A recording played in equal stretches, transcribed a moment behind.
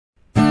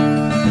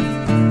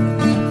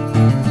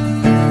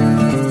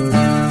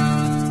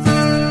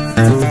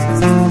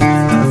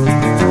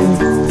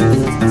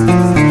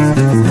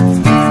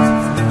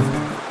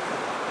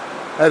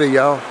Howdy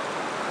y'all.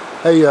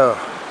 Hey,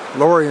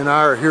 Lori and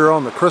I are here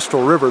on the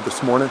Crystal River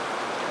this morning.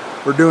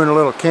 We're doing a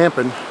little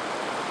camping.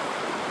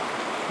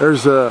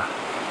 There's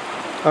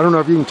I don't know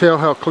if you can tell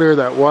how clear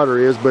that water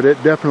is, but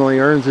it definitely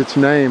earns its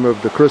name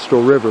of the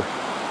Crystal River.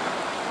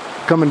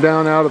 Coming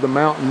down out of the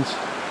mountains.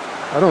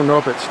 I don't know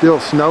if it's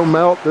still snow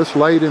melt this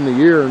late in the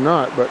year or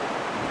not, but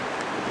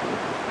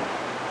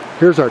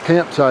here's our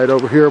campsite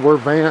over here. We're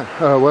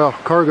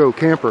cargo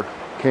camper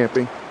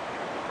camping.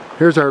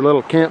 Here's our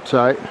little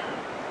campsite.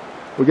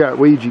 We got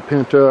Wii-Gee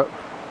pent up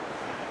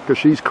because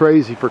she's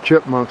crazy for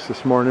chipmunks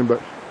this morning,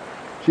 but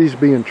she's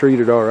being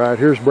treated all right.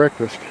 Here's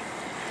breakfast.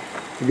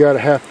 We got a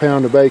 ½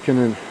 pound of bacon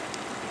and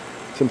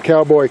some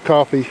cowboy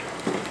coffee.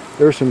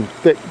 There's some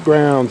thick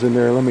grounds in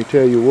there, let me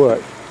tell you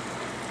what.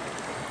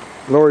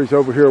 Lori's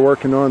over here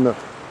working on I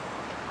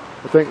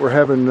think we're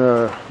having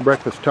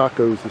breakfast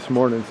tacos this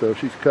morning, so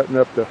she's cutting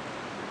up the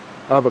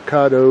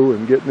avocado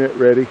and getting it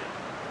ready.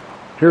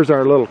 Here's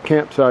our little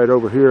campsite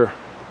over here.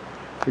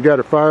 We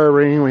got a fire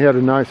ring. We had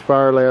a nice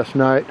fire last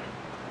night,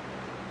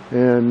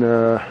 and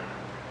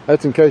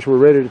that's in case we're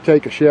ready to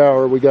take a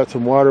shower. We got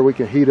some water we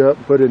can heat up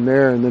and put in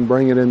there and then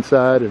bring it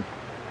inside. And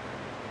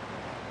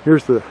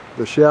here's the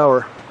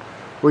shower.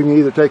 We can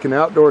either take an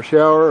outdoor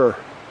shower or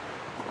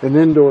an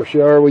indoor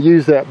shower. We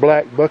use that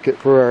black bucket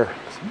for our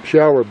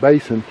shower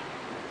basin.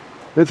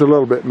 It's a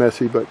little bit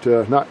messy, but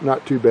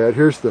not too bad.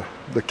 Here's the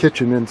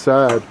kitchen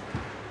inside.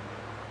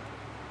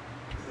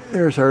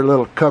 There's our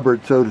little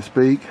cupboard, so to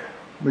speak.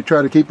 We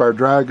try to keep our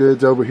dry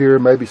goods over here,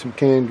 maybe some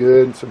canned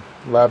goods, some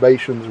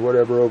libations,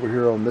 whatever, over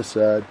here on this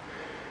side.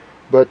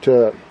 But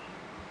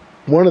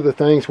one of the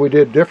things we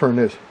did different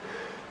is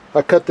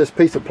I cut this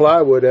piece of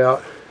plywood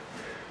out,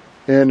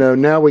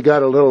 and now we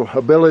got a little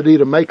ability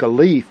to make a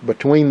leaf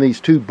between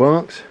these two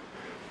bunks.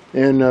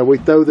 And we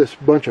throw this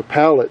bunch of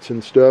pallets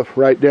and stuff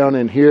right down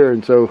in here,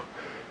 and so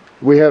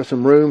we have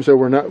some room so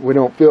we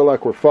don't feel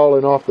like we're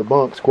falling off the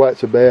bunks quite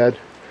so bad.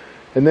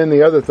 And then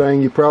the other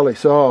thing you probably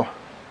saw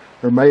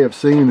or may have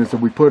seen is that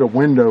we put a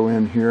window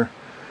in here.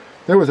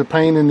 There was a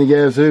pain in the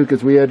yazoo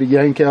because we had to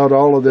yank out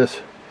all of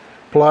this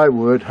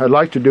plywood. I'd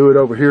like to do it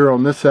over here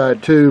on this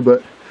side too,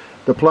 but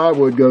the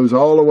plywood goes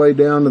all the way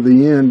down to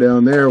the end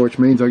down there, which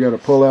means I got to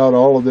pull out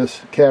all of this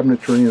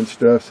cabinetry and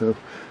stuff, so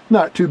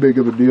not too big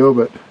of a deal.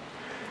 But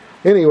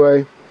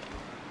anyway,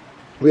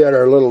 we had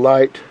our little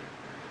light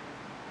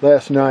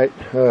last night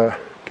in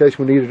case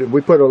we needed it. We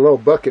put a little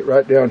bucket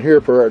right down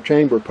here for our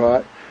chamber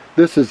pot.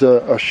 This is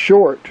a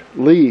short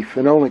leaf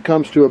and only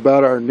comes to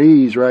about our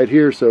knees right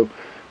here, so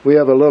we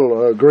have a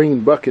little green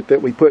bucket that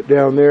we put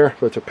down there.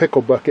 It's a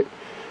pickle bucket.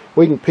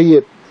 We can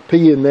pee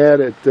in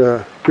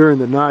that during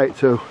the night,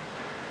 so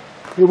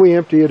we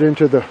empty it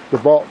into the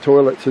vault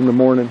toilets in the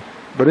morning.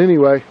 But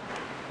anyway,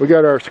 we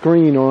got our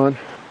screen on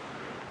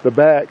the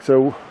back,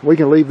 so we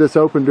can leave this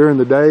open during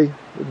the day.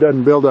 It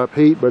doesn't build up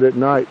heat, but at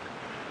night.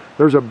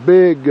 There's a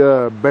big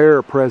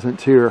bear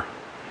presence here.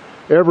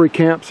 Every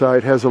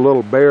campsite has a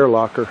little bear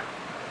locker,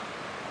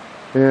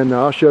 and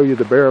I'll show you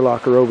the bear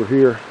locker over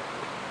here.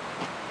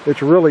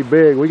 It's really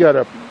big. We got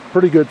a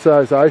pretty good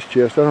sized ice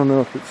chest. I don't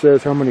know if it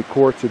says how many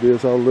quarts it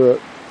is. I'll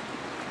look.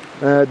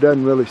 It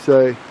doesn't really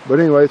say, but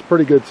anyway, it's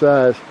pretty good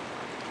size.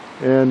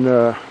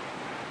 And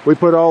we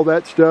put all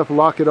that stuff,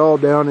 lock it all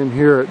down in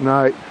here at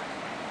night.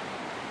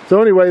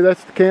 So anyway,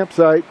 that's the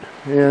campsite,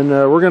 and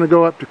we're going to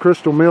go up to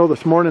Crystal Mill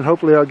this morning.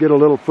 Hopefully I'll get a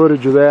little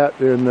footage of that,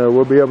 and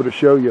we'll be able to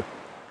show you.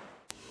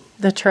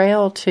 The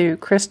trail to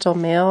Crystal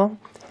Mill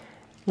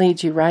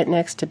leads you right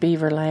next to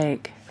Beaver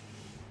Lake.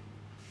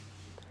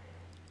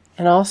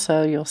 And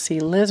also you'll see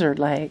Lizard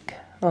Lake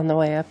on the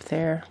way up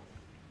there.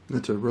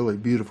 It's a really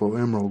beautiful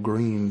emerald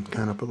green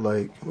kind of a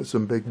lake with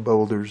some big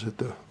boulders at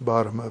the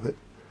bottom of it.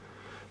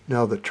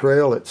 Now the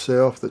trail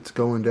itself that's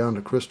going down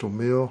to Crystal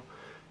Mill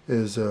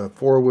is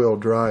four-wheel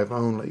drive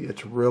only.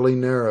 It's really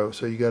narrow,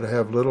 so you got to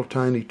have little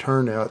tiny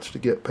turnouts to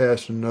get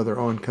past another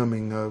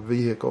oncoming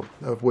vehicle,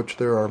 of which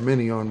there are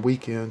many on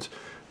weekends.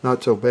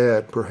 Not so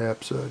bad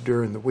perhaps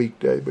during the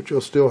weekday, but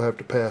you'll still have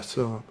to pass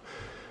some.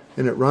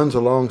 And it runs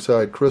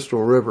alongside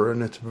Crystal River,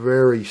 and it's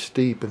very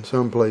steep. In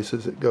some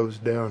places it goes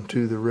down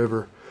to the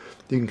river.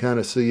 You can kind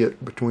of see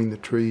it between the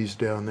trees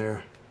down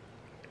there.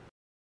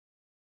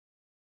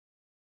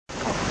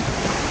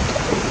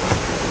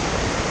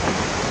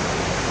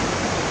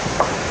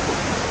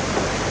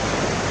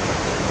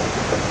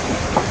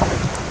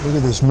 Look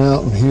at this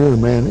mountain here,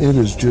 man. It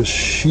is just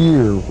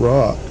sheer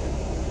rock.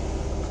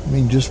 I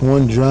mean, just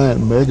one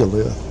giant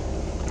megalith.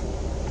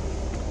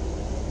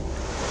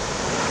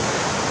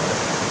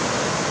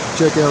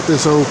 Check out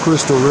this old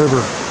Crystal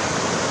River.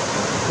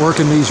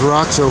 Working these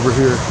rocks over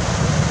here.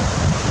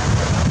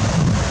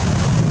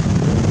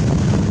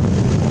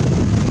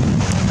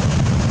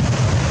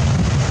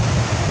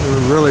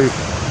 We're really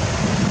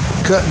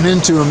cutting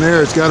into them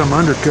there. It's got them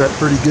undercut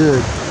pretty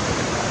good.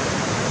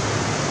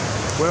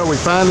 Well, we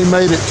finally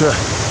made it to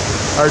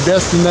our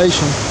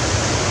destination,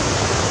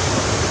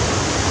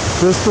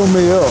 Crystal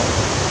Mill,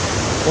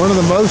 one of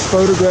the most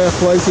photographed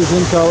places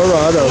in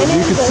Colorado.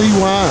 You can see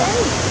why.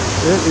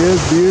 It is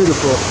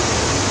beautiful.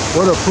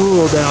 What a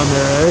pool down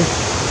there, eh?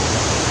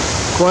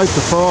 Quite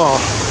the fall.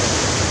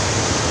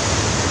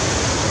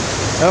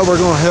 Now we're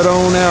going to head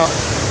on out.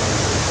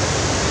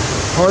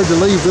 Hard to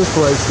leave this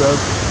place though.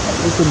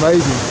 It's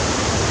amazing.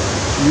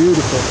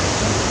 Beautiful.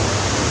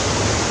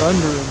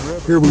 Thunder and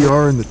river. Here we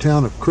are in the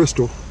town of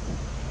Crystal.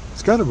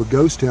 It's kind of a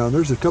ghost town.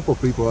 There's a couple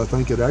people I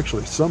think that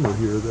actually summer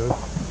here though.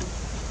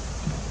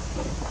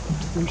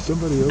 There's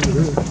somebody over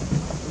there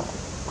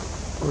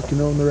working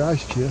on their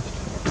ice chest.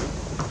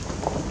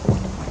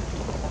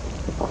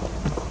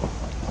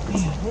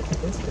 Man, look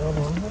at this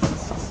building.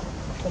 This is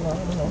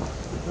phenomenal.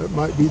 That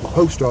might be the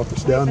post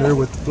office down there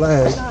with the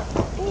flag.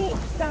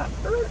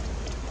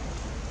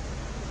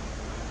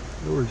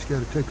 Lori's got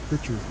to take a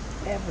picture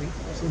of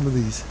Everything. some of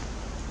these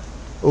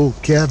old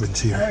cabins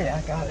here. Oh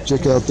yeah, I got it.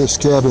 Check out this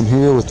cabin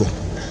here with the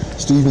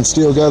Steven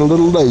still got a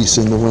little lace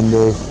in the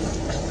window.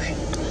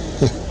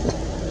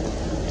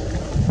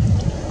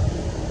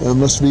 There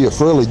must be a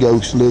frilly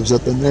ghost lives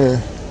up in there.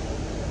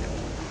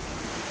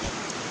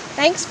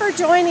 Thanks for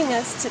joining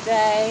us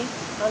today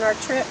on our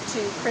trip to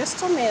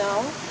Crystal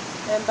Mill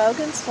and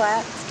Bogan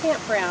Flats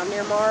Campground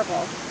near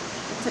Marble.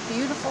 It's a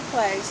beautiful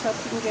place. Hope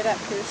you can get up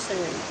here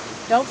soon.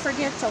 Don't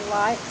forget to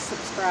like,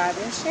 subscribe,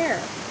 and share.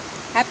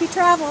 Happy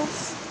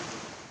travels!